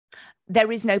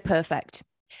There is no perfect,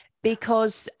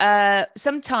 because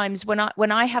sometimes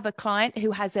when I have a client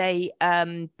who has a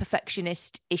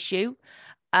perfectionist issue,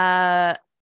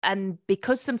 and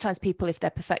because sometimes people, if they're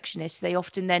perfectionists, they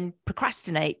often then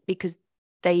procrastinate because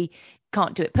they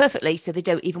can't do it perfectly, so they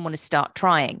don't even want to start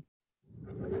trying.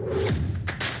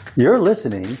 You're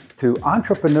listening to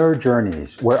Entrepreneur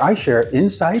Journeys, where I share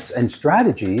insights and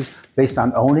strategies based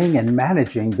on owning and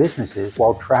managing businesses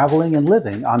while traveling and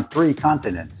living on 3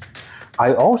 continents.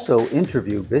 I also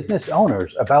interview business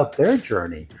owners about their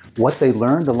journey, what they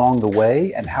learned along the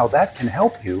way, and how that can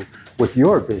help you with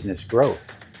your business growth.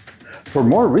 For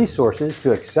more resources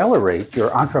to accelerate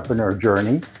your entrepreneur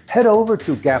journey, head over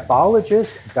to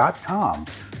𝐂𝐥𝐻𝐢𝐧𝐠.com,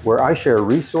 where I share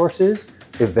resources,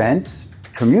 events,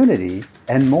 community,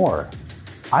 and more.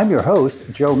 I'm your host,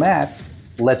 𝐂𝐿.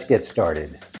 Let's get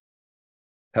started.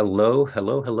 Hello,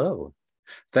 hello, hello.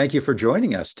 Thank you for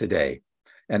joining us today.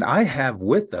 And I have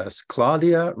with us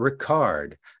Claudia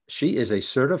Ricard. She is a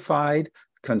certified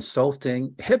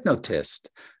consulting hypnotist,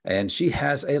 and she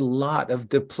has a lot of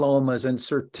diplomas and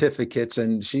certificates,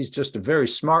 and she's just a very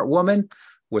smart woman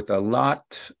with a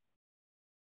lot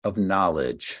of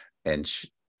knowledge. And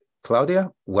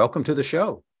Claudia, welcome to the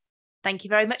show. Thank you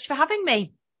very much for having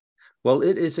me. Well,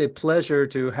 it is a pleasure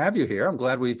to have you here. I'm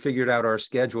glad we figured out our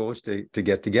schedules to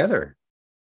get together.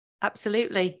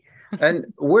 Absolutely. And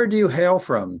where do you hail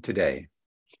from today?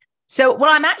 So, well,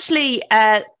 I'm actually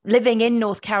living in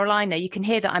North Carolina. You can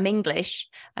hear that I'm English,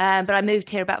 but I moved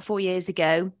here about 4 years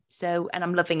ago. And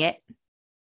I'm loving it.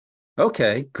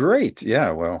 Okay, great.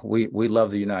 Yeah, well, we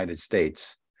love the United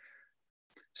States.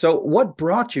 So what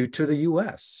brought you to the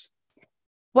U.S.?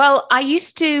 Well, I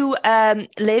used to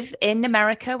live in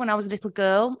America when I was a little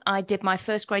girl. I did my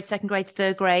 1st grade, 2nd grade,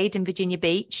 3rd grade in Virginia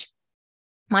Beach.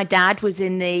 My dad was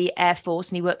in the Air Force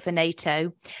and he worked for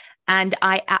NATO. And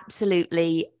I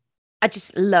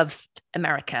just loved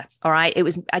America. All right.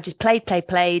 I just played.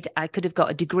 I could have got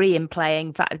a degree in playing,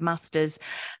 in fact, a master's.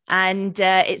 And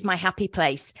it's my happy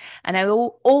place. And I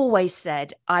always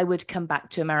said I would come back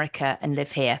to America and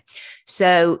live here.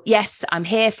 So yes, I'm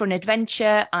here for an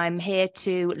adventure. I'm here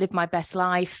to live my best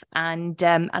life. And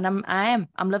I'm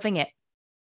loving it.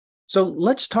 So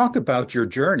let's talk about your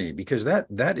journey, because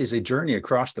that is a journey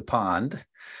across the pond.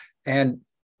 And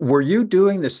were you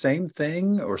doing the same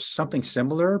thing or something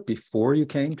similar before you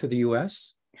came to the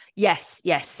U.S.? Yes.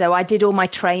 So I did all my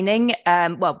training.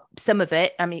 Well, some of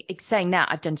it. I mean, saying that,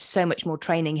 I've done so much more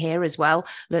training here as well,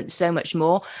 learned so much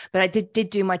more. But I did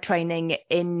do my training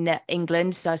in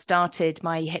England. So I started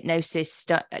my hypnosis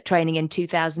training in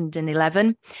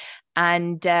 2011.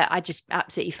 And I just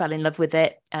absolutely fell in love with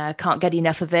it. Can't get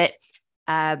enough of it.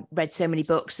 Read so many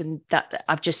books, and that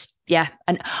I've just,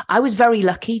 And I was very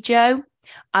lucky, Joe.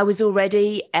 I was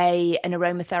already an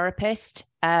aromatherapist.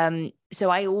 So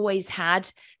I always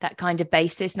had that kind of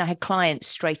basis, and I had clients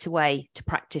straight away to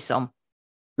practice on.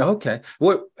 Okay.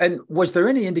 Well, and was there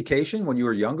any indication when you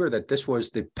were younger that this was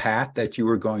the path that you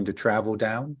were going to travel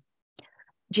down?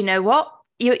 Do you know what?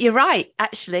 You're right,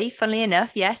 actually. Funnily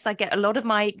enough, yes, I get a lot of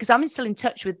because I'm still in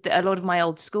touch with a lot of my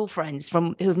old school friends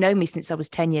who have known me since I was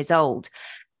 10 years old.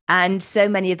 And so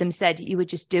many of them said you were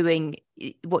just doing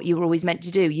what you were always meant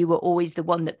to do. You were always the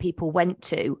one that people went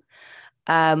to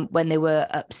when they were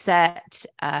upset.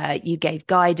 You gave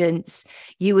guidance.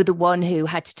 You were the one who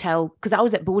had to tell, because I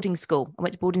was at boarding school. I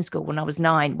went to boarding school when I was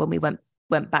 9, when we went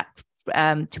back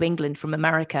to England from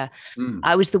America.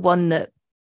 I was the one that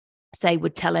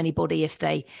would tell anybody if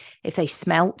they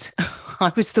smelt.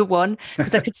 I was the one,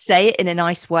 because I could say it in a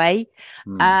nice way.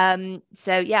 So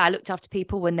I looked after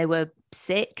people when they were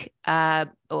sick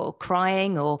or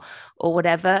crying or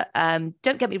whatever.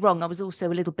 Don't get me wrong, I was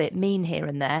also a little bit mean here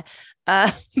and there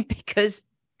because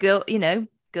girls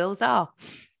are.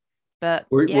 But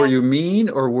were you mean,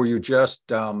 or were you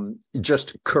just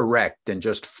correct and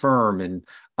just firm and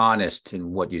honest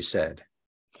in what you said?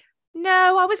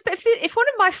 No, I was. If one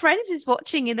of my friends is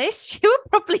watching this, she would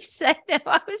probably say no.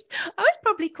 I was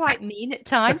probably quite mean at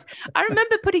times. I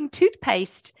remember putting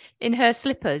toothpaste in her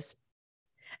slippers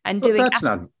and doing. That's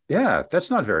not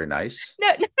very nice.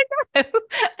 No,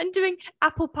 and doing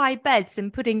apple pie beds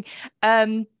and putting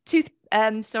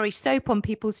soap on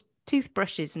people's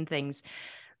toothbrushes and things,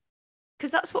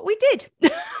 because that's what we did.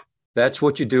 That's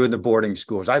what you do in the boarding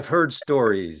schools. I've heard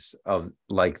stories of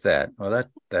like that. Well,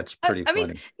 that's pretty funny. I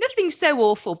mean, nothing so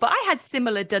awful, but I had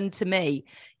similar done to me.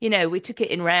 We took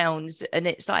it in rounds, and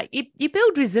it's like you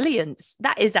build resilience.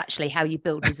 That is actually how you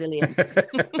build resilience.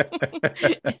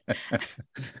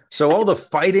 So all the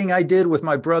fighting I did with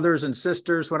my brothers and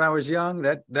sisters when I was young,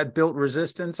 that built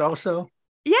resistance also?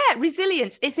 Yeah,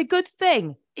 resilience. It's a good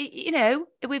thing.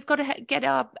 we've got to get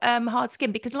our hard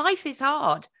skin, because life is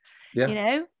hard,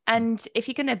 Yeah. and if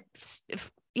you're going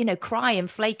to, cry and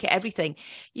flake at everything,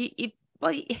 you've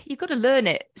got to learn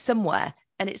it somewhere.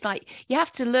 And it's like, you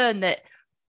have to learn that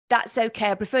that's okay.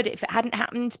 I preferred it if it hadn't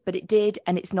happened, but it did.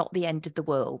 And it's not the end of the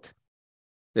world.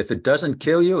 If it doesn't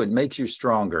kill you, it makes you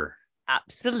stronger.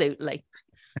 Absolutely.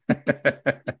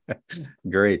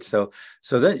 Great. So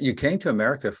then you came to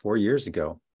America 4 years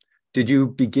ago. Did you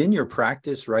begin your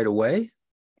practice right away?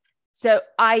 So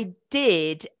I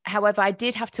did. However, I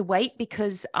did have to wait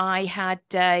because I had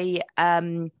I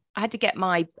had to get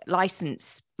my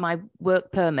license, my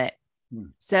work permit.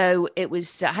 So it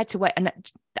was, I had to wait, and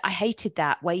I hated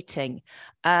that waiting,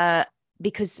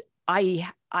 because I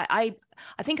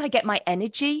think I get my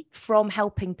energy from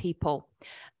helping people,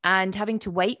 and having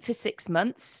to wait for 6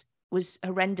 months was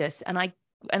horrendous. And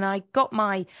I got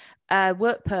my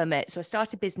work permit, so I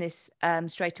started business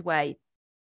straight away,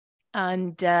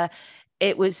 and I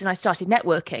started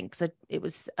networking,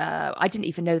 because I didn't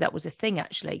even know that was a thing,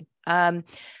 actually.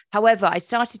 However, I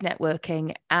started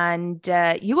networking, and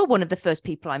you were one of the first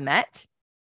people I met.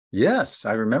 Yes,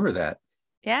 I remember that.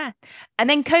 Yeah. And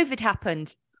then COVID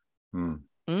happened.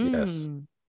 Yes.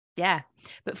 Yeah.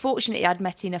 But fortunately, I'd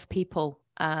met enough people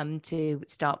to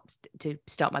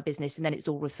start my business, and then it's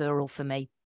all referral for me.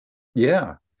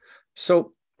 Yeah.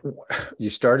 So you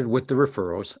started with the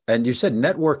referrals, and you said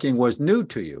networking was new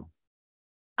to you.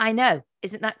 I know.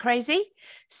 Isn't that crazy?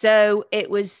 So it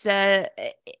was in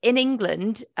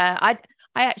England. I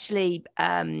actually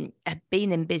had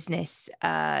been in business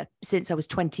since I was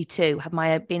 22,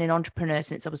 been an entrepreneur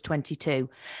since I was 22.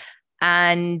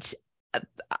 And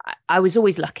I was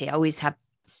always lucky. I always had,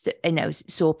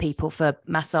 saw people for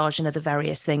massage and other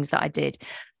various things that I did.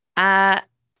 I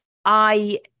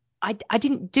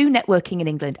didn't do networking in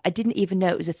England. I didn't even know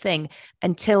it was a thing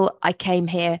until I came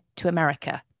here to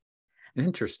America.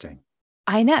 Interesting.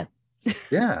 I know.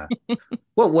 Yeah.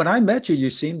 Well, when I met you,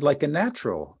 you seemed like a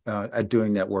natural at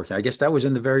doing networking. I guess that was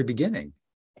in the very beginning.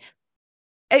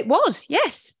 It was,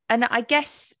 yes. And I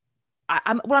guess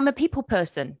I'm a people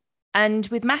person. And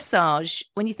with massage,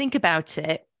 when you think about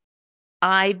it,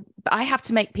 I have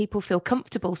to make people feel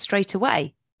comfortable straight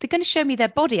away. They're going to show me their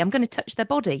body. I'm going to touch their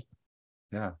body.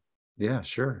 Yeah. Yeah,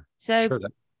 sure. So sure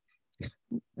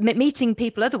meeting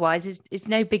people otherwise is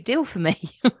no big deal for me.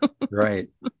 Right.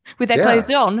 With their clothes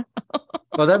on.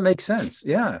 Well, that makes sense.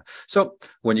 Yeah. So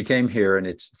when you came here, and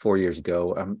it's 4 years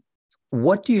ago,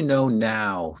 what do you know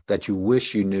now that you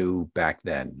wish you knew back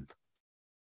then?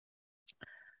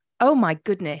 Oh my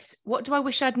goodness. What do I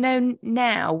wish I'd known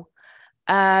now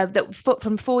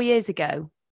from 4 years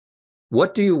ago?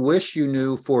 What do you wish you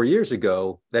knew 4 years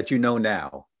ago that you know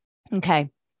now? Okay.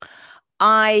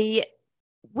 I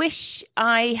wish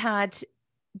I had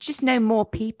just known more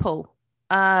people.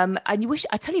 And I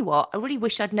tell you what, I really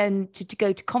wish I'd known to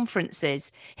go to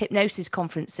conferences, hypnosis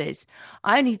conferences.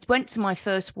 I only went to my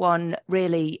first one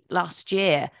really last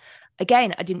year.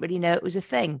 Again, I didn't really know it was a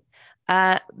thing.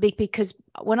 Because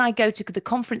when I go to the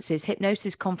conferences,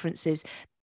 hypnosis conferences,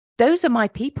 those are my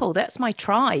people. That's my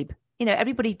tribe.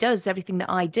 Everybody does everything that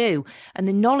I do. And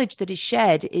the knowledge that is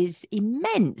shared is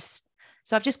immense.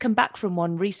 So I've just come back from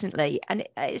one recently, and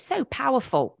it's so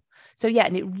powerful. So yeah,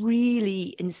 and it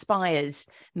really inspires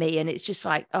me. And it's just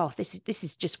like, oh, this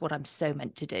is just what I'm so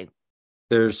meant to do.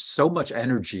 There's so much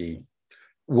energy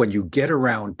when you get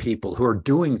around people who are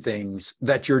doing things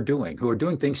that you're doing, who are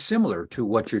doing things similar to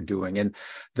what you're doing. And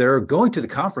they're going to the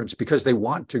conference because they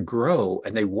want to grow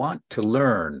and they want to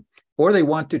learn, or they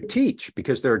want to teach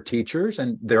because there are teachers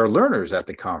and there are learners at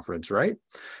the conference, right?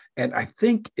 And I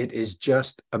think it is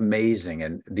just amazing.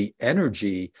 And the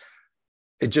energy,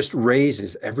 it just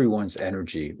raises everyone's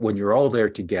energy when you're all there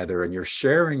together and you're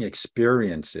sharing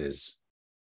experiences.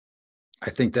 I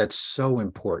think that's so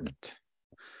important.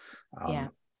 Yeah.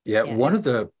 One of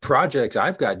the projects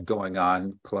I've got going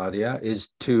on, Claudia, is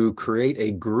to create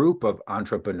a group of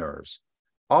entrepreneurs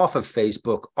off of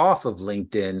Facebook, off of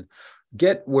LinkedIn,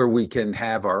 get where we can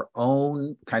have our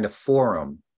own kind of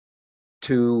forum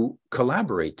to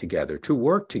collaborate together, to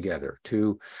work together,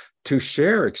 to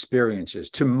share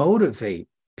experiences, to motivate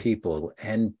people,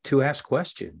 and to ask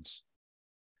questions.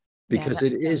 Because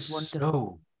it is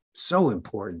so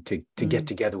important to get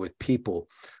together with people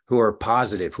who are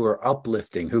positive, who are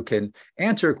uplifting, who can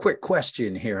answer a quick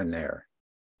question here and there.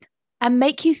 And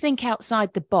make you think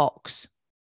outside the box.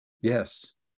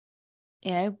 Yes.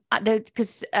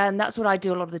 Because that's what I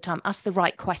do a lot of the time. Ask the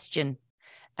right question.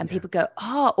 And people go,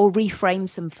 or reframe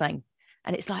something.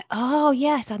 And it's like, oh,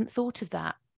 yes, I hadn't thought of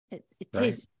that. It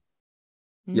is.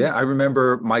 Yeah, I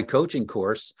remember my coaching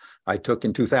course I took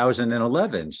in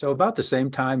 2011. So about the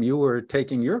same time you were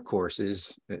taking your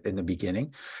courses in the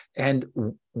beginning. And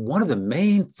one of the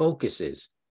main focuses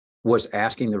was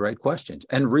asking the right questions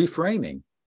and reframing,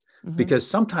 because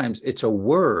sometimes it's a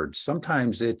word,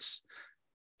 sometimes it's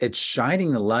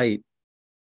shining the light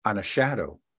on a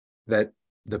shadow that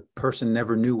the person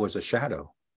never knew was a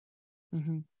shadow.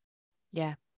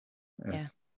 Yeah,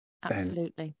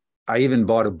 absolutely. And I even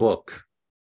bought a book,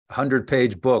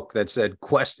 100-page book that said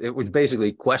it was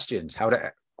basically questions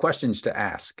to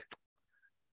ask,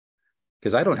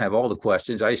 because I don't have all the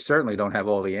questions. I certainly don't have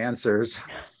all the answers.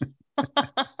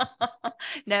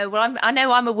 No, well, I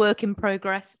know I'm a work in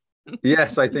progress.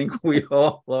 Yes, I think we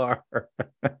all are.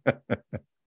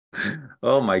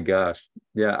 Oh my gosh.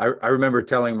 Yeah, I remember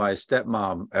telling my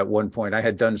stepmom at one point I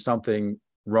had done something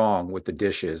wrong with the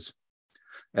dishes.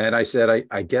 And I said,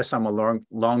 I guess I'm a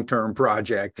long-term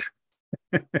project.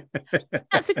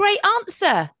 That's a great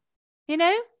answer, you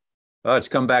know? Oh, it's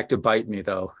come back to bite me,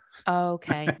 though. Oh,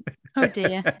 okay. Oh,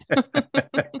 dear.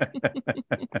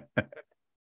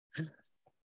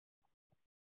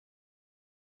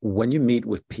 When you meet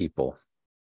with people,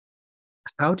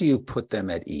 how do you put them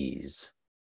at ease?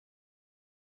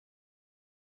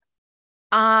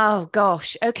 Oh,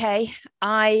 gosh. Okay.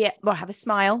 I have a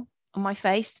smile on my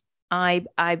face. I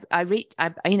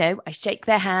shake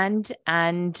their hand,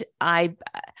 and I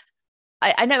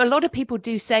know a lot of people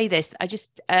do say this. I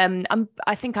just,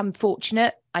 I think I'm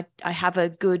fortunate. I have a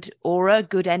good aura,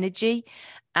 good energy.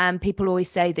 And people always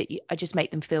say that I just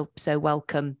make them feel so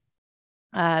welcome.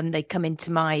 They come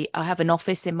into I have an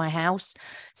office in my house.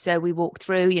 So we walk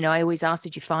through, I always ask,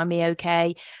 did you find me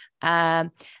okay? I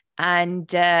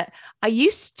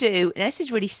used to, and this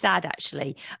is really sad,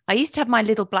 actually. I used to have my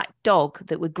little black dog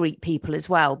that would greet people as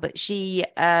well, but she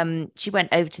went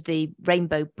over to the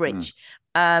Rainbow Bridge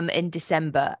in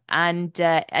December,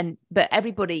 but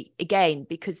everybody, again,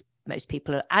 because most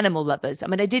people are animal lovers. I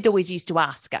mean, I did always used to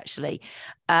ask, actually,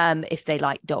 if they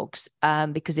like dogs,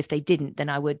 because if they didn't, then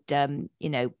I would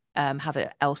have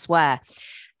it elsewhere.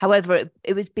 However,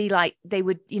 it would be like they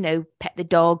would, pet the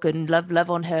dog and love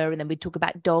on her. And then we'd talk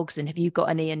about dogs and have you got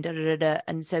any, and da, da, da, da.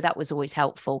 And so that was always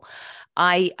helpful.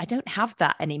 I don't have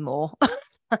that anymore.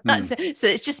 So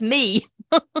it's just me.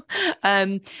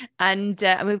 And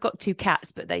we've got 2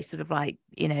 cats, but they sort of like,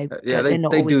 they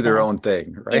do their own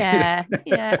thing, right? Yeah.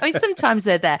 I mean, sometimes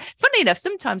they're there. Funny enough,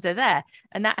 sometimes they're there,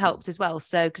 and that helps as well.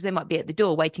 So because they might be at the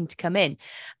door waiting to come in.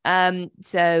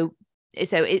 So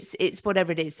it's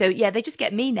whatever it is. So yeah, they just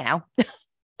get me now.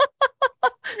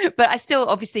 But I still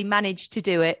obviously manage to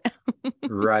do it.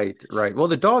 Right. Well,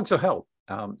 the dogs will help.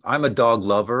 I'm a dog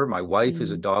lover. My wife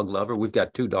is a dog lover. We've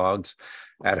got 2 dogs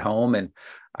at home, and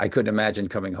I couldn't imagine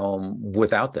coming home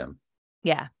without them.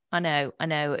 Yeah, I know.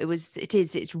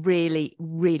 It's really,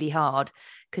 really hard,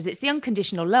 because it's the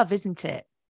unconditional love, isn't it?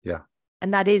 Yeah.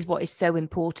 And that is what is so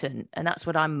important. And that's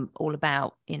what I'm all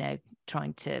about,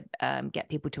 trying to get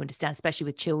people to understand, especially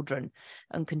with children.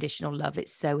 Unconditional love,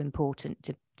 it's so important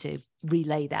to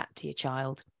relay that to your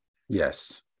child.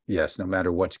 Yes, no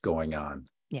matter what's going on.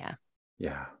 Yeah,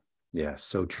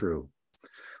 so true.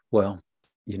 Well,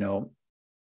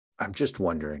 I'm just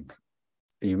wondering,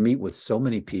 you meet with so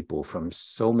many people from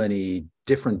so many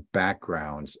different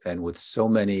backgrounds and with so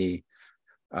many,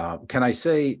 can I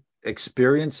say,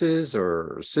 experiences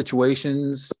or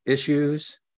situations,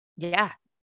 issues? Yeah.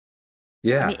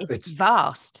 Yeah. I mean, it's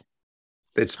vast.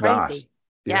 It's crazy.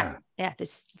 Vast. Yeah.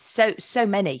 There's so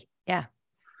many. Yeah.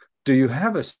 Do you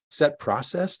have a set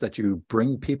process that you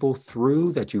bring people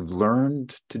through that you've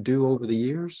learned to do over the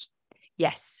years?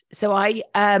 Yes. So I,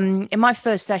 in my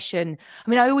first session, I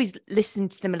mean, I always listen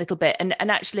to them a little bit, and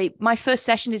actually my first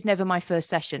session is never my first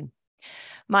session.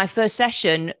 My first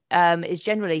session is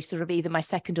generally sort of either my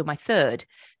second or my third,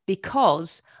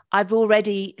 because I've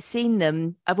already seen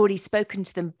them. I've already spoken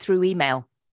to them through email.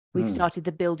 We've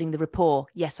started building the rapport.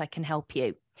 Yes, I can help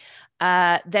you.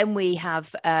 Then we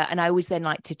have, and I always then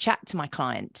like to chat to my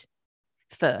client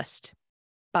first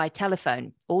by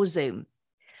telephone or Zoom.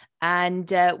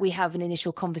 And we have an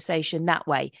initial conversation that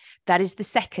way. That is the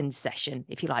second session,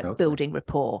 if you like, building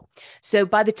rapport. So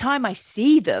by the time I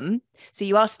see them, so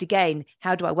you asked again,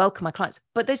 how do I welcome my clients?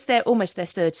 But they're almost their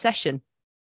third session.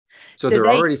 So they're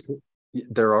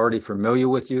already familiar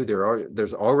with you.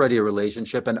 There's already a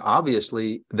relationship, and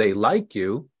obviously they like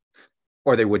you,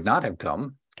 or they would not have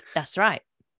come. That's right.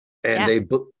 And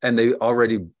they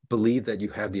already believe that you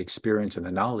have the experience and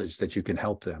the knowledge that you can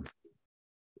help them.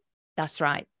 That's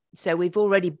right. So we've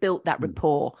already built that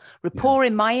rapport. Rapport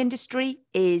in my industry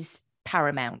is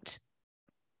paramount.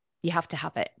 You have to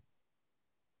have it.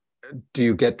 Do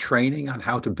you get training on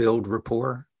how to build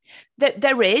rapport?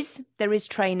 There is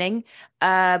training.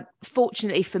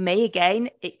 Fortunately for me, again,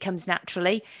 it comes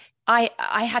naturally. I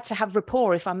had to have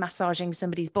rapport if I'm massaging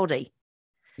somebody's body.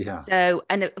 Yeah. So,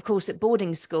 and of course, at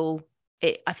boarding school,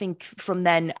 I think from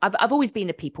then, I've always been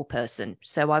a people person.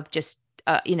 So I've just,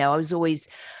 I was always,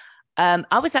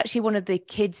 I was actually one of the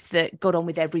kids that got on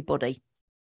with everybody.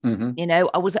 Mm-hmm.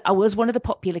 I was one of the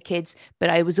popular kids, but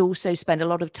I was also spent a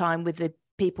lot of time with the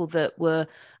people that were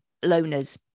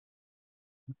loners.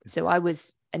 So I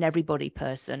was an everybody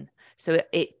person. So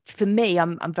it for me,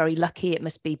 I'm very lucky. It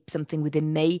must be something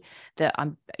within me that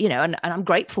I'm, and I'm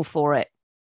grateful for it.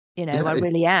 Yeah, I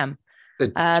really am.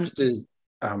 it just is.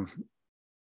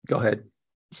 Go ahead.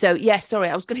 So yes, sorry,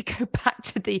 I was going to go back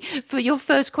to for your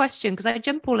first question because I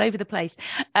jump all over the place.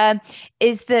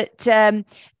 Is that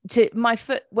to my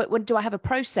foot? When do I have a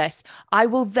process? I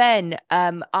will then,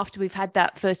 after we've had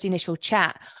that first initial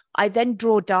chat, I then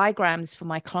draw diagrams for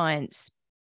my clients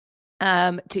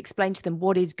to explain to them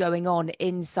what is going on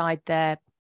inside their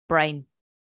brain,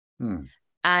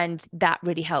 and that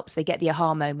really helps. They get the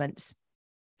aha moments.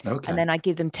 Okay. And then I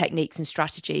give them techniques and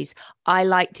strategies. I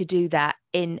like to do that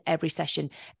in every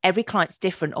session. Every client's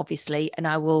different, obviously, and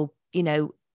I will,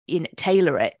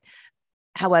 tailor it.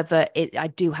 However, I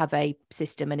do have a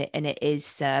system, and it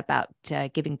is about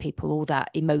giving people all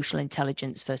that emotional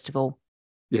intelligence, first of all.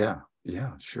 Yeah,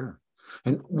 sure.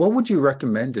 And what would you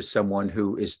recommend to someone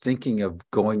who is thinking of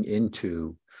going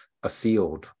into a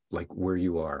field like where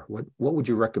you are? What would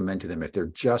you recommend to them if they're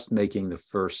just making the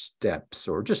first steps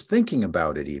or just thinking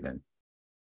about it even?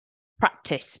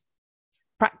 Practice.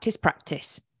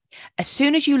 As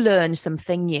soon as you learn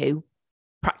something new,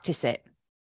 practice it.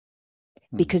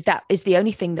 Because that is the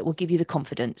only thing that will give you the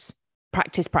confidence.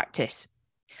 Practice.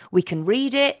 We can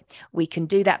read it, we can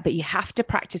do that, but you have to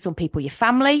practice on people, your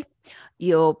family,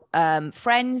 your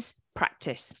friends,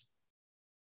 practice.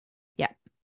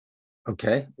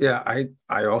 Okay. Yeah.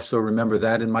 I also remember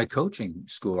that in my coaching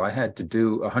school. I had to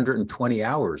do 120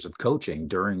 hours of coaching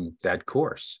during that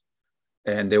course.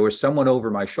 And there was someone over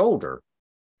my shoulder.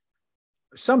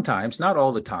 Sometimes, not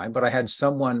all the time, but I had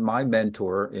someone, my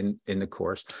mentor in the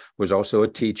course was also a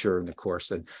teacher in the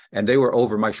course. And they were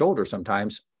over my shoulder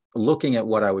sometimes looking at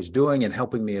what I was doing and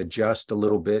helping me adjust a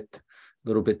little bit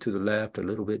to the left, a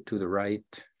little bit to the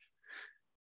right.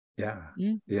 Yeah.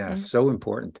 Yeah. So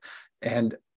important.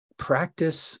 And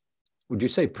practice, would you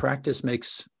say practice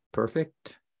makes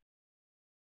perfect?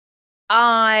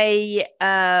 I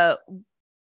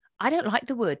don't like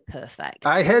the word perfect.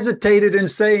 I hesitated in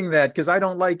saying that because I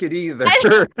don't like it either.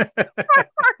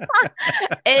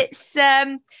 It's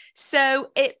so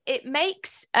it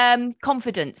makes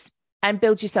confidence and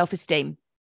builds your self-esteem.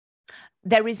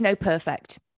 There is no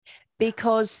perfect.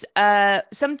 Because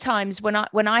sometimes when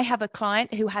I have a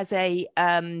client who has a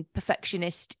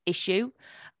perfectionist issue,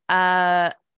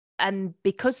 and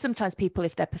because sometimes people,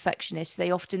 if they're perfectionists,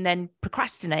 they often then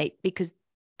procrastinate because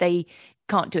they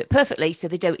can't do it perfectly, so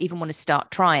they don't even want to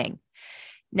start trying.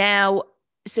 Now,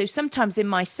 so sometimes in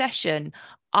my session,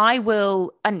 I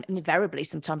will, and invariably,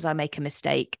 sometimes I make a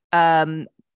mistake. But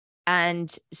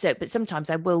sometimes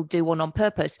I will do one on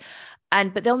purpose.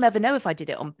 But they'll never know if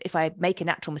I make a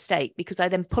natural mistake, because I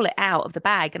then pull it out of the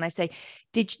bag and I say,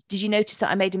 did you notice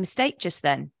that I made a mistake just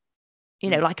then?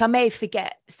 Like I may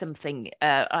forget something.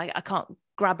 I can't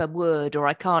grab a word, or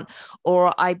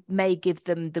I may give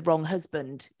them the wrong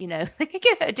husband, they could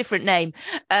give it a different name,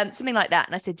 something like that.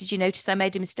 And I said, did you notice I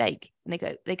made a mistake? And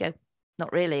they go,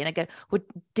 not really. And I go, well,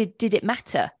 did it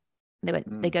matter?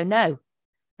 And they go, no.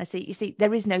 I say, you see,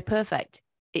 there is no perfect.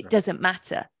 It doesn't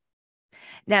matter.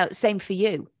 Now, same for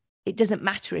you. It doesn't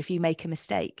matter if you make a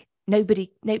mistake.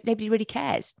 Nobody really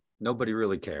cares. Nobody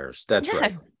really cares. That's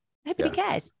right. Nobody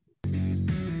cares.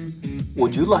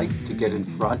 Would you like to get in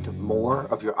front of more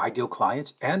of your ideal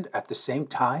clients and at the same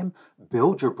time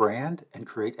build your brand and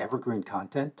create evergreen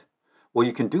content? Well,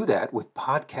 you can do that with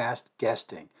podcast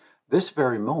guesting. This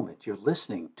very moment, you're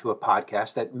listening to a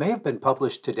podcast that may have been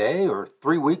published today or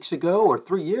 3 weeks ago or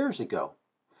 3 years ago.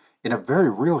 In a very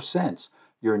real sense,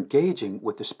 you're engaging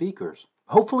with the speakers,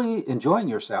 hopefully enjoying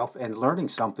yourself and learning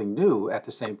something new at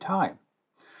the same time.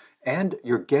 And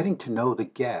you're getting to know the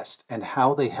guest and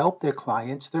how they help their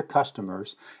clients, their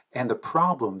customers, and the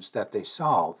problems that they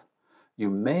solve.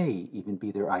 You may even be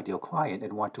their ideal client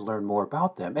and want to learn more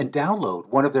about them and download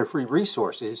one of their free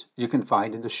resources you can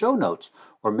find in the show notes,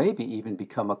 or maybe even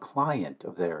become a client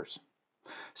of theirs.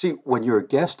 See, when you're a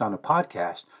guest on a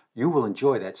podcast, you will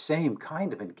enjoy that same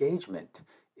kind of engagement.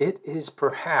 It is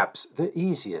perhaps the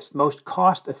easiest, most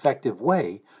cost-effective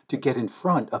way to get in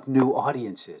front of new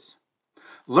audiences.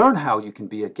 Learn how you can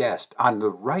be a guest on the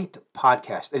right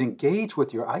podcast and engage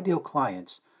with your ideal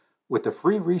clients with the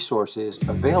free resources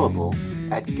available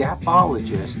at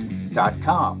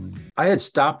𝐏𝐞𝐫ologist.com. I had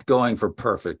stopped going for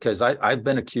perfect because I've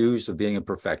been accused of being a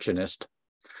perfectionist.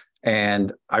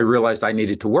 And I realized I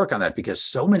needed to work on that because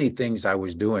so many things I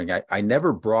was doing, I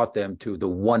never brought them to the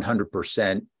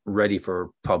 100% ready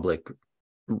for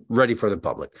the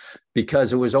public,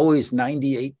 because it was always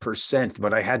 98%,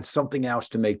 but I had something else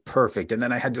to make perfect. And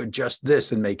then I had to adjust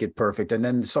this and make it perfect. And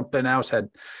then something else had,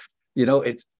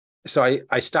 it. So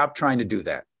I stopped trying to do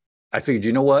that. I figured,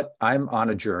 you know what? I'm on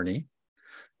a journey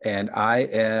and I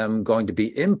am going to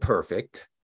be imperfect.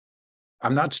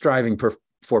 I'm not striving for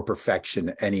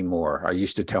perfection anymore. I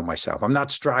used to tell myself, I'm not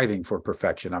striving for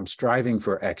perfection. I'm striving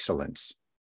for excellence.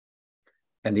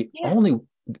 And the only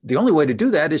way to do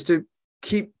that is to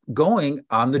keep going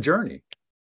on the journey.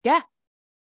 Yeah.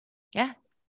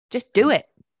 Just do it.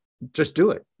 Just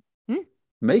do it.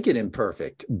 Make it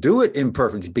imperfect. Do it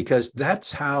imperfect, because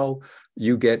that's how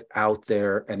you get out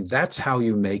there and that's how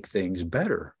you make things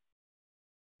better.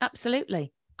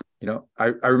 Absolutely.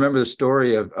 I remember the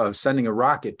story of sending a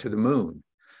rocket to the moon.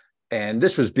 And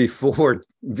this was before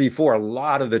a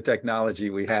lot of the technology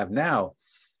we have now.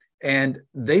 And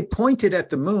they pointed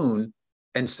at the moon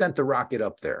and sent the rocket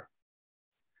up there.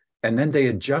 And then they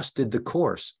adjusted the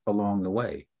course along the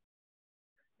way.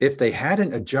 If they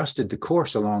hadn't adjusted the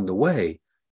course along the way,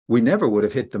 we never would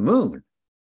have hit the moon.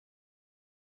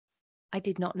 I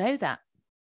did not know that.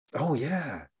 Oh,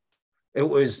 yeah. It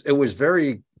was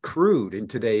very crude in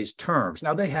today's terms.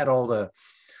 Now, they had all the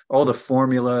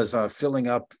formulas, filling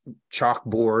up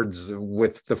chalkboards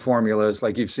with the formulas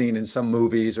like you've seen in some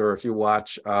movies, or if you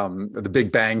watch The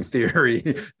Big Bang Theory,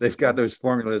 they've got those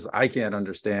formulas I can't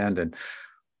understand.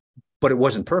 But it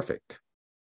wasn't perfect.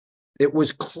 It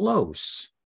was close.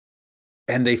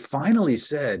 And they finally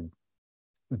said,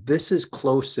 this is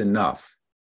close enough.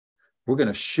 We're going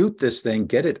to shoot this thing,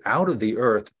 get it out of the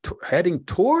earth, heading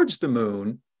towards the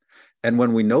moon. And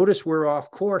when we notice we're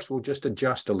off course, we'll just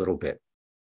adjust a little bit.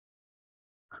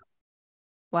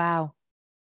 Wow.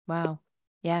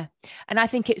 Yeah. And I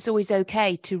think it's always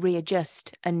okay to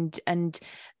readjust and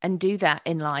do that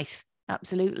in life.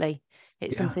 Absolutely.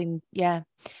 It's something, there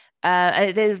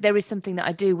is something that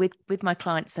I do with my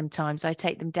clients sometimes. I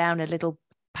take them down a little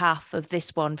path of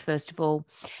this one, first of all,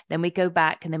 then we go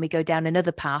back and then we go down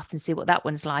another path and see what that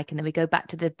one's like, and then we go back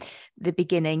to the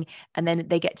beginning, and then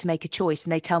they get to make a choice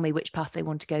and they tell me which path they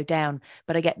want to go down.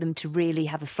 But I get them to really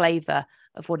have a flavor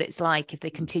of what it's like if they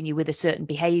continue with a certain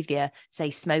behavior, say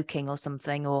smoking or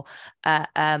something, or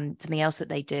something else that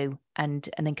they do, and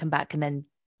then come back and then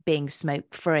being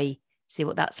smoke free, see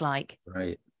what that's like.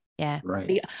 Right. Yeah.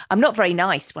 Right. I'm not very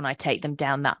nice when I take them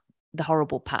down the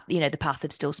horrible path, the path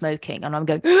of still smoking, and I'm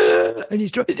going, and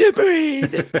he's trying to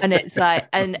breathe, and it's like,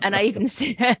 and I even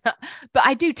see, but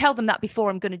I do tell them that before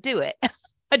I'm going to do it.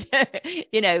 I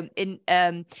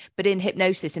don't, but in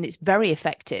hypnosis, and it's very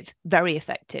effective, very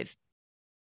effective.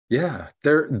 Yeah,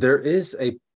 there is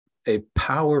a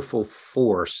powerful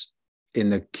force in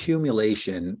the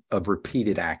accumulation of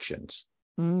repeated actions.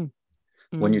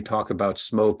 When you talk about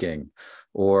smoking,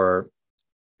 or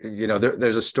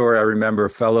there's a story I remember. A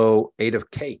fellow ate a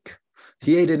cake.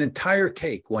 He ate an entire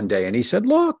cake one day and he said,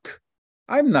 look,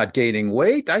 I'm not gaining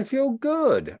weight. I feel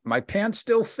good. My pants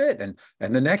still fit. And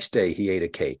the next day he ate a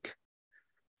cake.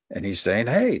 And he's saying,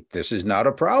 hey, this is not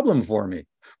a problem for me.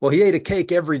 Well, he ate a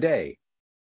cake every day.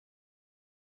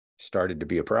 Started to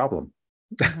be a problem.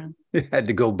 He had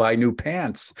to go buy new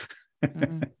pants.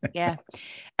 Yeah.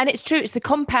 And it's true. It's the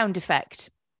compound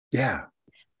effect. Yeah.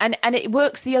 And it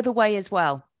works the other way as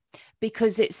well,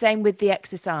 because it's same with the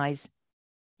exercise.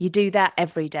 You do that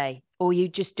every day, or you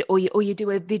just, or you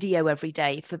do a video every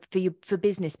day for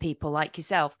business people like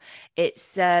yourself.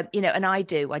 It's, and I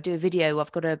do a video.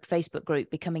 I've got a Facebook group,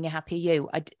 Becoming a Happier You.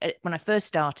 When I first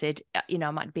started, I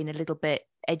might have been a little bit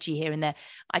edgy here and there.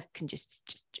 I can just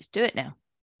do it now.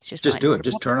 It's just like, do it.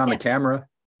 Just turn on the camera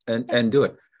and do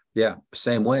it. Yeah,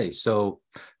 same way. So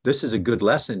this is a good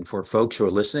lesson for folks who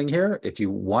are listening here. If you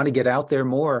want to get out there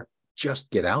more, just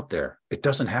get out there. It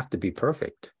doesn't have to be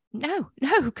perfect. No,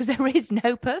 because there is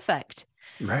no perfect.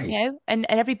 Right. And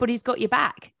everybody's got your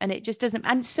back, and it just doesn't.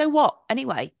 And so what?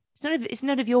 Anyway, it's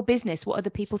none of your business what other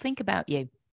people think about you.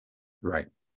 Right.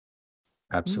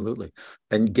 Absolutely.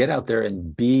 And get out there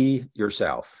and be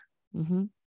yourself.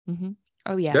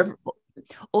 Oh, yeah.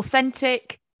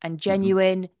 Authentic and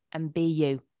genuine and be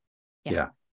you. Yeah.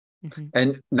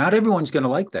 And not everyone's going to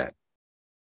like that.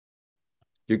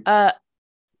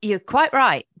 You're quite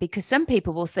right, because some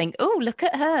people will think, oh, look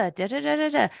at her, da, da, da, da,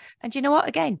 da. And you know what?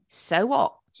 Again, so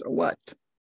what? So what?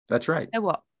 That's right. So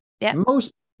what? Yeah.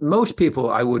 Most people,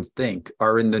 I would think,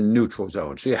 are in the neutral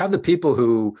zone. So you have the people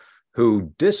who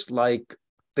dislike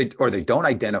they don't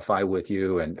identify with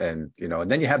you, and and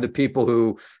then you have the people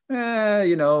who,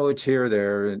 it's here,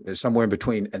 there, somewhere in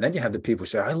between, and then you have the people who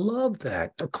say, I love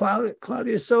that.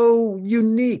 Claudia is so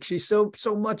unique. She's so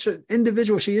much an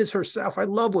individual. She is herself. I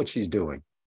love what she's doing.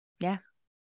 Yeah.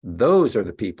 Those are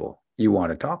the people you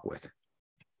want to talk with.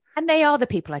 And they are the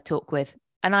people I talk with.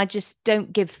 And I just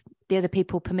don't give the other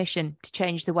people permission to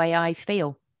change the way I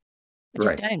feel. I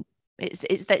just don't.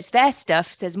 It's their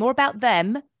stuff. It says more about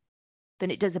them than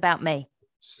it does about me.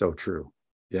 So true.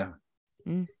 Yeah.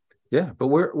 Yeah. But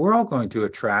we're all going to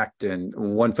attract. And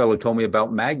one fellow told me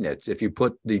about magnets. If you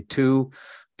put the two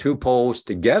poles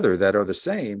together that are the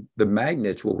same, the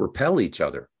magnets will repel each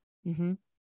other.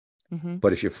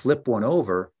 But if you flip one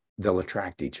over, they'll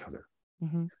attract each other.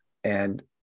 And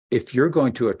if you're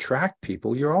going to attract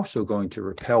people, you're also going to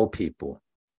repel people.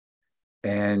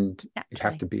 And you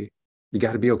got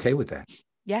to be okay with that.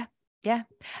 Yeah. Yeah.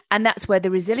 And that's where the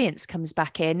resilience comes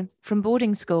back in from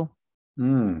boarding school.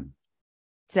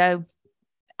 So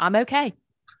I'm okay.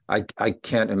 I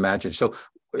can't imagine. So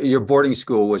your boarding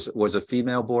school was a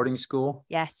female boarding school?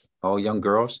 Yes. All young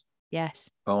girls?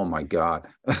 Yes. Oh my God.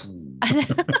 and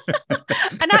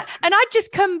I'd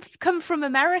just come from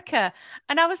America,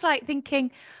 and I was like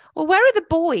thinking, well, where are the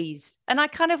boys? And I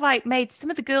kind of like made some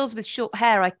of the girls with short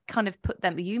hair. I kind of put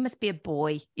them. You must be a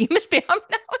boy. You must be. I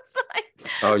was like,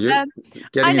 oh, you're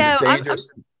getting into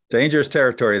dangerous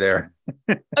territory there.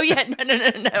 Oh yeah, no.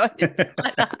 I didn't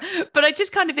like that. But I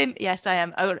just kind of yes, I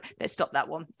am. Oh, let's stop that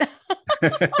one.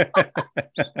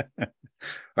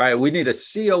 All right, we need a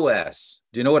COS.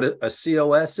 Do you know what a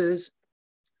COS is?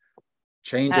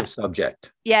 Change of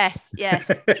subject. Yes.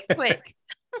 Quick.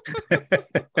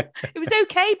 It was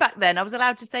okay back then. I was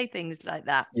allowed to say things like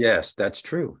that. Yes, that's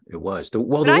true. It was.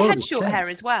 But I had short hair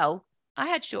as well. I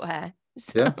had short hair.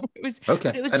 So yeah. It was okay.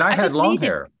 And I had long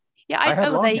hair. Yeah,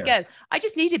 there you go. I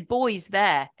just needed boys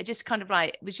there. I just kind of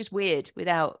like, it was just weird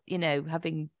without,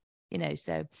 having,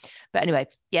 so. But anyway,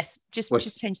 yes,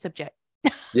 just change subject.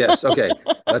 Yes. Okay.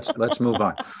 Let's move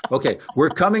on. Okay. We're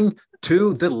coming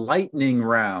to the lightning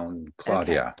round,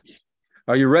 Claudia. Okay.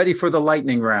 Are you ready for the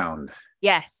lightning round?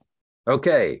 Yes.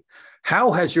 Okay.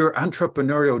 How has your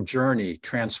entrepreneurial journey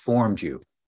transformed you?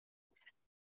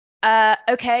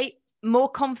 Okay. More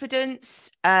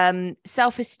confidence,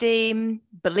 self-esteem,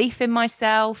 belief in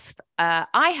myself.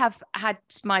 I have had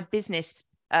my business,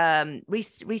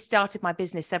 restarted my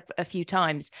business a few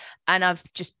times, and I've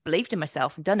just believed in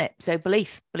myself and done it. So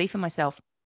belief in myself.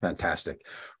 Fantastic.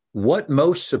 What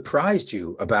most surprised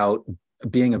you about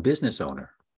being a business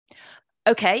owner?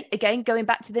 Okay. Again, going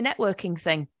back to the networking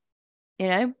thing,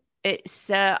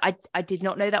 it's, I did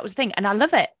not know that was a thing, and I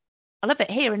love it. I love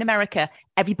it. Here in America,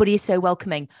 everybody is so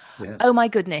welcoming. Yes. Oh my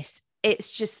goodness.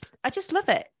 It's just, I just love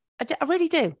it. I really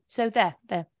do. So there.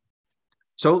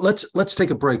 So let's take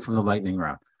a break from the lightning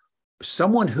round.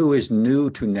 Someone who is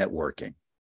new to networking,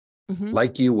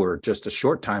 like you were just a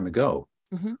short time ago,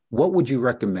 what would you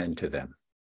recommend to them?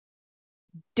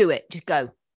 Do it. Just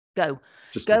go.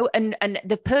 Just go. And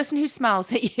the person who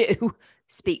smiles at you,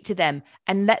 speak to them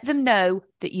and let them know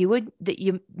that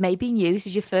you may be new. This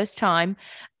is your first time,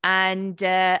 and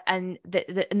then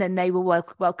they will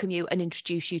welcome you and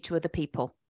introduce you to other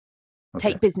people.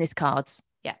 Okay. Take business cards.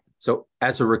 Yeah. So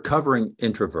as a recovering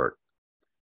introvert,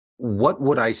 what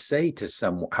would I say to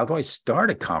someone? How do I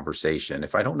start a conversation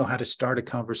if I don't know how to start a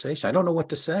conversation? I don't know what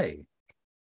to say.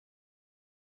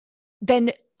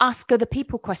 Then ask other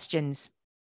people questions.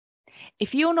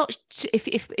 If you're not,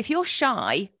 if you're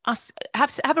shy,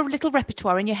 have a little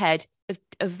repertoire in your head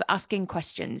of asking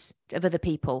questions of other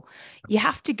people. You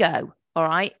have to go. All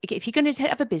right. If you're going to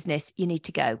have a business, you need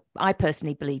to go. I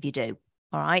personally believe you do.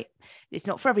 All right. It's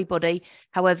not for everybody.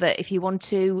 However, if you want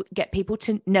to get people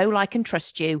to know, like, and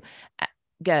trust you,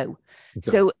 go.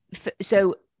 So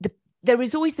there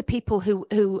is always the people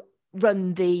who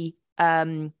run the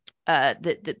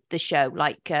show,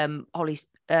 like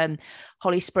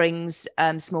Holly Springs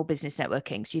Small Business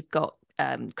Networking. So you've got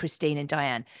Christine and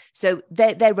Diane. So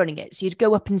they're running it. So you'd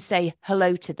go up and say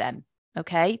hello to them,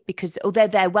 okay? Because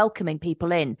they're welcoming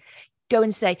people in. Go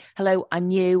and say hello. I'm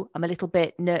new. I'm a little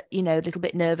bit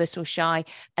nervous or shy,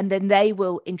 and then they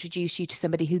will introduce you to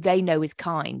somebody who they know is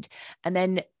kind, and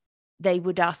then they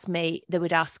would ask,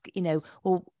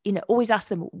 always ask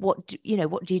them, what do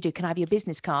you do? Can I have your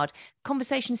business card?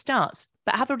 Conversation starts,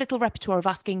 but have a little repertoire of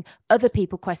asking other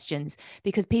people questions,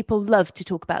 because people love to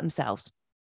talk about themselves.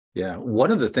 Yeah.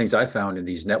 One of the things I found in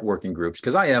these networking groups,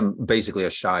 because I am basically a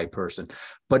shy person,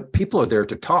 but people are there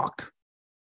to talk.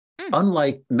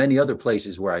 Unlike many other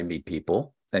places where I meet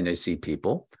people and I see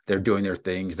people, they're doing their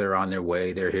things, they're on their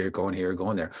way, they're here, going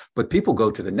there. But people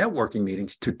go to the networking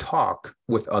meetings to talk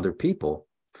with other people.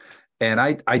 And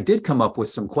I did come up with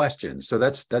some questions. So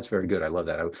that's very good. I love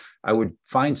that. I would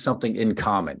find something in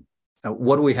common.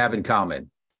 What do we have in common?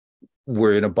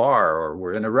 We're in a bar, or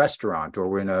we're in a restaurant, or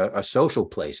we're in a social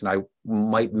place. And I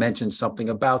might mention something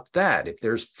about that. If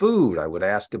there's food, I would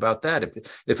ask about that.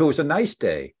 If it was a nice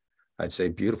day, I'd say,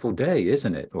 beautiful day,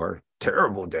 isn't it? Or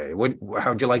terrible day.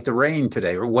 How'd you like the rain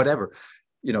today? Or whatever,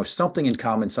 something in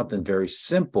common, something very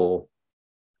simple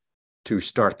to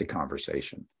start the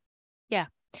conversation. Yeah.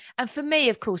 And for me,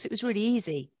 of course, it was really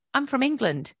easy. I'm from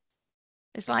England.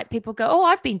 It's like people go, oh,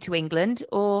 I've been to England,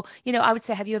 or, I would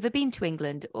say, have you ever been to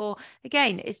England? Or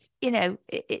again, it's, it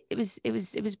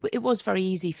was very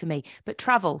easy for me. But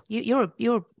travel,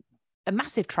 you're a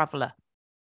massive traveler.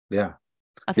 Yeah.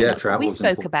 I think that's what we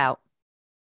spoke about.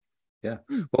 Yeah.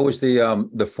 What was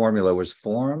the formula? Was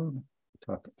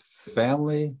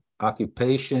family,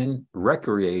 occupation,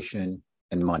 recreation,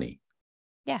 and money.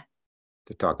 Yeah.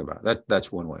 To talk about that.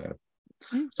 That's one way.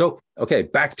 So, okay,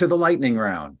 back to the lightning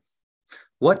round.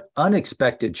 What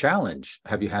unexpected challenge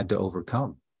have you had to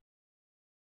overcome?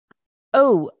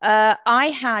 Oh, I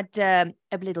had a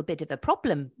little bit of a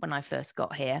problem when I first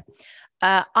got here.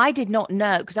 I did not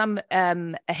know, because I'm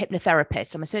a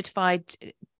hypnotherapist. I'm a certified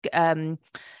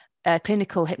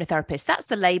clinical hypnotherapist. That's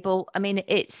the label. I mean,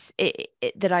 it's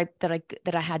that I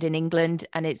had in England,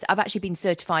 and I've actually been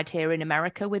certified here in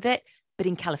America with it, but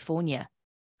in California.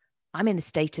 I'm in the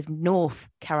state of North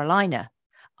Carolina.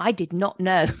 I did not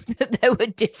know that there were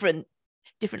different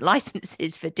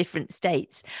licenses for different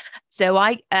states. So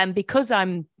because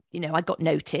I'm, I got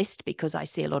noticed because I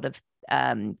see a lot of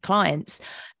clients.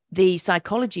 The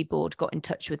psychology board got in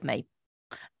touch with me,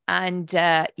 and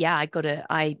I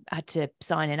had to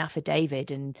sign an affidavit,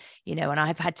 and and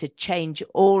I've had to change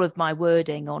all of my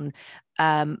wording on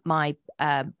my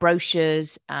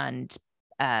brochures and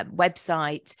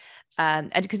website,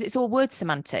 and because it's all word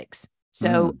semantics.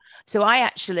 So I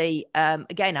actually,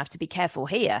 again, I have to be careful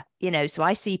here, so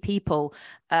I see people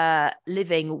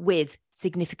living with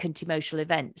significant emotional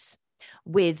events,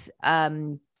 with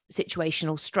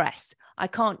situational stress. I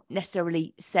can't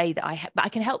necessarily say that but I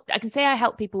can help. I can say I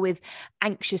help people with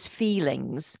anxious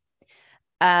feelings.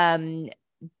 But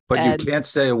you can't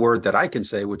say a word that I can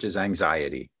say, which is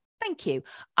anxiety. Thank you.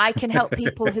 I can help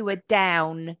people who are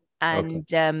down and,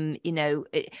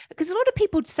 because a lot of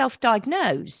people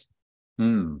self-diagnose.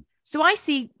 So I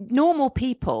see normal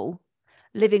people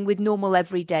living with normal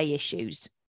everyday issues.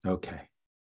 Okay.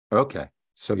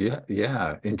 So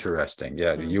yeah, interesting.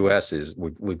 Yeah, the U.S.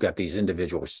 we've got these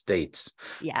individual states.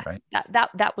 Yeah, right?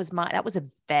 that was a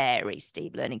very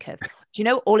steep learning curve. Do you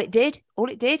know all it did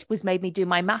was made me do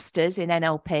my master's in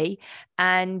NLP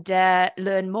and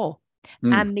learn more.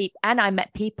 And I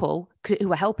met people who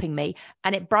were helping me,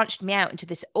 and it branched me out into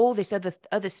all this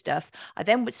other stuff. I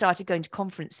then started going to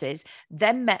conferences,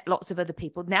 then met lots of other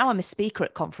people. Now I'm a speaker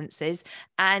at conferences,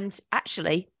 and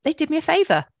actually they did me a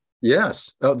favor.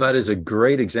 Yes. Oh, that is a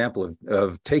great example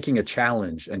of taking a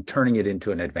challenge and turning it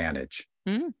into an advantage.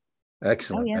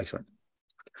 Excellent. Oh, yeah. Excellent.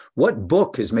 What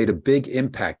book has made a big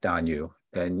impact on you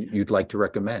and you'd like to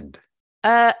recommend?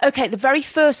 Okay, the very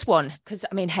first one, because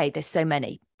I mean, hey, there's so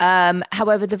many.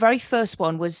 However, the very first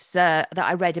one was that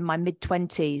I read in my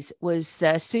mid-20s was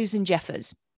Susan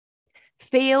Jeffers.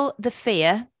 Feel the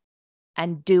fear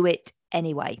and do it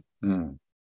anyway. And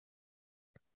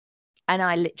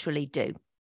I literally do.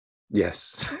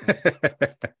 Yes.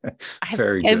 I have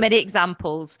so many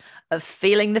examples of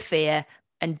feeling the fear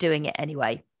and doing it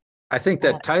anyway. I think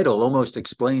that title almost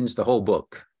explains the whole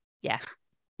book. Yeah.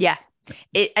 Yeah.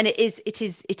 It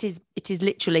is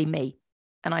literally me.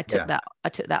 And I took that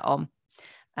on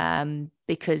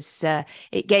because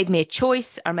it gave me a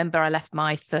choice. I remember I left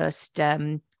my first,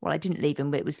 I didn't leave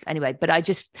him, but it was anyway, but I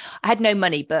had no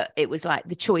money, but it was like,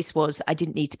 the choice was I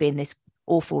didn't need to be in this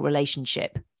awful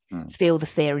relationship. Feel the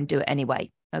fear and do it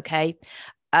anyway. Okay.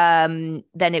 Then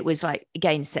it was like,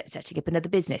 again, setting up another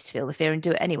business, feel the fear and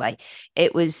do it anyway.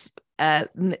 It was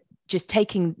just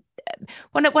taking,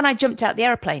 when I jumped out the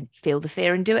airplane, feel the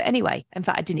fear and do it anyway. In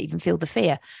fact, I didn't even feel the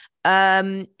fear.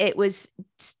 It was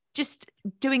just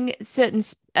doing certain,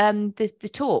 the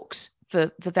talks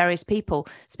for various people,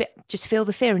 just feel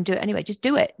the fear and do it anyway. Just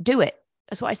do it.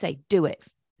 That's what I say. Do it.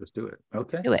 Just do it.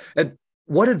 Okay. Do it. And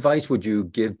what advice would you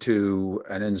give to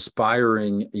an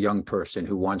inspiring young person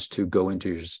who wants to go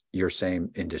into your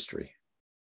same industry?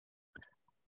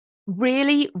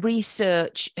 Really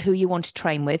research who you want to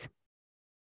train with.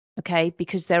 Okay,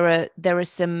 because there are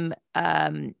some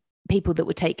people that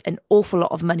would take an awful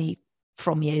lot of money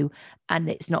from you, and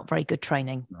it's not very good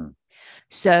training.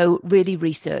 So really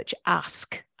research,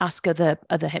 ask other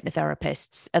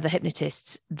hypnotherapists, other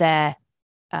hypnotists, their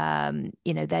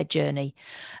their journey.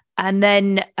 And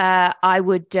then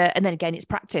and then again, it's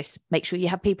practice. Make sure you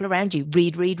have people around you.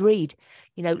 Read. Learn.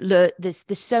 There's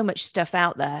so much stuff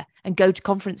out there, and go to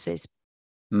conferences.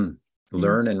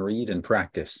 Learn and read and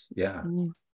practice. Yeah.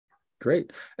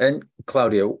 Great. And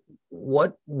Claudia,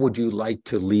 what would you like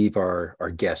to leave our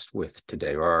guest with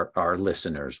today, or our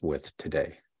listeners with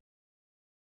today?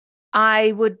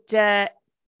 I would,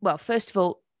 first of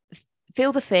all,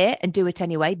 feel the fear and do it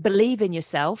anyway. Believe in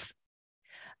yourself.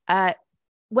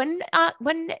 When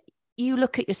you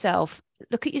look at yourself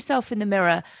in the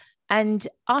mirror and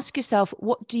ask yourself,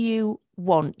 what do you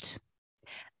want?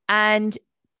 And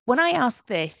when I ask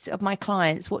this of my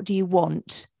clients, what do you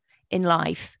want in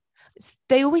life?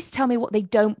 They always tell me what they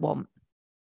don't want.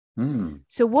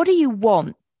 So what do you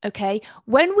want? Okay.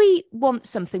 When we want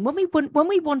something, when we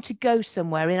want to go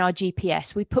somewhere in our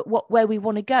GPS, we put where we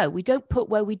want to go. We don't put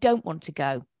where we don't want to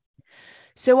go.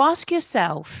 So ask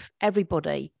yourself,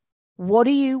 everybody, what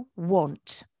do you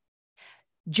want?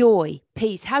 Joy,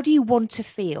 peace. How do you want to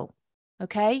feel?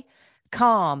 Okay.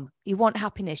 Calm. You want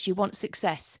happiness. You want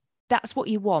success. That's what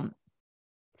you want.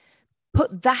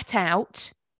 Put that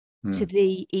out to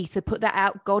the ether. Put that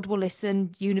out. God will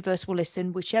listen. Universe will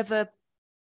listen. Whichever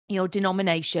your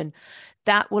denomination,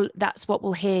 that's what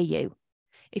will hear you.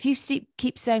 If you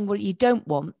keep saying what you don't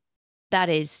want, that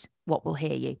is what will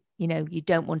hear you. You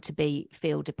don't want to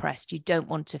feel depressed. You don't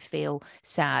want to feel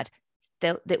sad.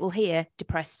 That will hear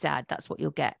depressed, sad. That's what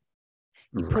you'll get.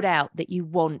 You put out that you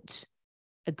want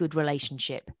a good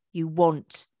relationship. You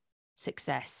want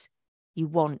success. You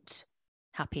want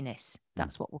happiness.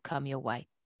 That's what will come your way.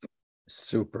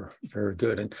 Super. Very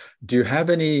good. And do you have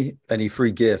any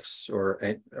free gifts, or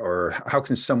how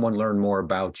can someone learn more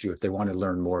about you if they want to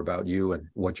learn more about you and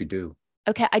what you do?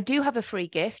 Okay, I do have a free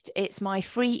gift. It's my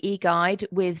free e-guide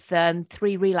with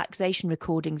 3 relaxation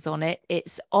recordings on it.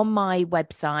 It's on my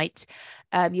website.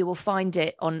 You will find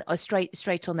it on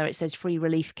straight on there. It says free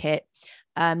relief kit.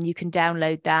 You can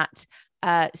download that.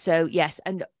 So yes,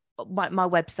 and my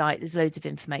website, there's loads of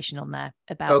information on there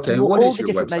about all the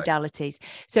different modalities.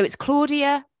 So it's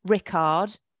Claudia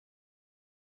Rickard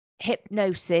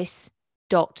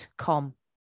hypnosis.com.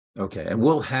 Okay. And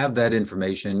we'll have that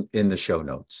information in the show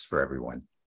notes for everyone.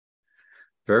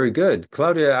 Very good.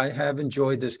 Claudia, I have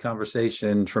enjoyed this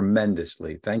conversation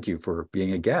tremendously. Thank you for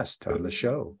being a guest on the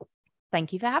show.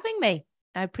 Thank you for having me.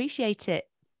 I appreciate it.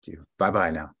 Thank you.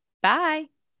 Bye-bye now. Bye.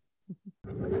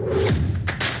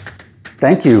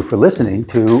 Thank you for listening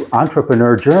to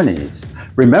Entrepreneur Journeys.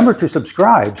 Remember to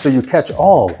subscribe so you catch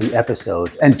all the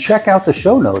episodes, and check out the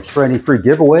show notes for any free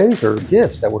giveaways or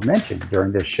gifts that were mentioned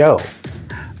during this show.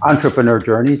 Entrepreneur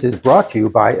Journeys is brought to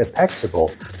you by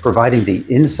𝐂𝐥𝐿, providing the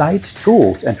insights,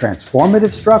 tools, and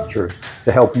transformative structures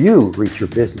to help you reach your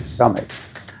business summit.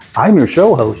 I'm your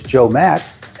show host, Joe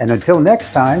Matz, and until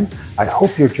next time, I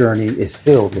hope your journey is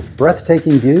filled with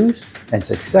breathtaking views and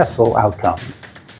successful outcomes.